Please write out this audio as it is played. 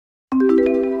I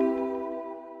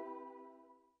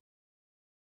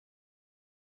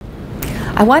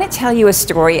want to tell you a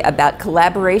story about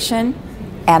collaboration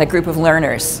and a group of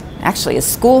learners, actually a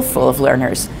school full of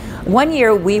learners. One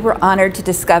year we were honored to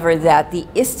discover that the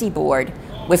ISTE board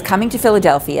was coming to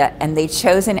Philadelphia and they'd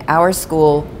chosen our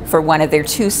school for one of their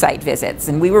 2 site visits,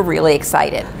 and we were really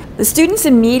excited. The students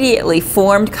immediately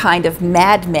formed kind of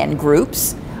Mad Men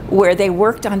groups where they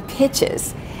worked on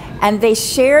pitches, and they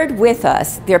shared with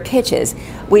us their pitches.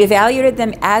 We evaluated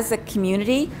them as a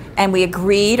community and we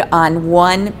agreed on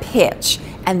one pitch,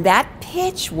 and that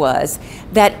pitch was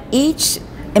that each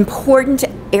important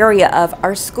area of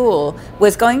our school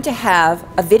was going to have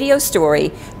a video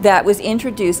story that was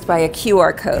introduced by a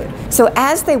QR code. So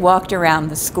as they walked around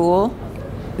the school,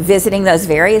 visiting those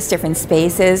various different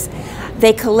spaces,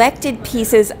 they collected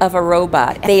pieces of a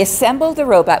robot. They assembled the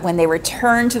robot when they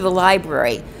returned to the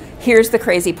library. Here's the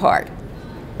crazy part.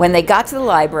 When they got to the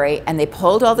library and they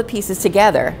pulled all the pieces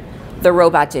together, the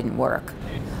robot didn't work.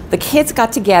 The kids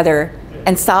got together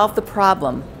and solved the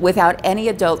problem without any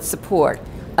adult support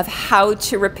of how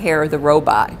to repair the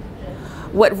robot.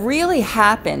 What really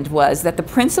happened was that the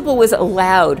principal was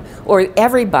allowed, or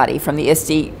everybody from the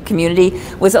ISTE community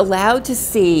was allowed to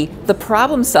see the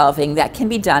problem solving that can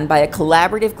be done by a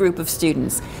collaborative group of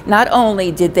students. Not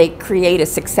only did they create a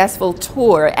successful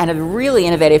tour and a really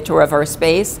innovative tour of our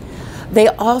space, they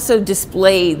also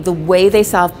displayed the way they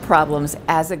solved problems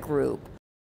as a group.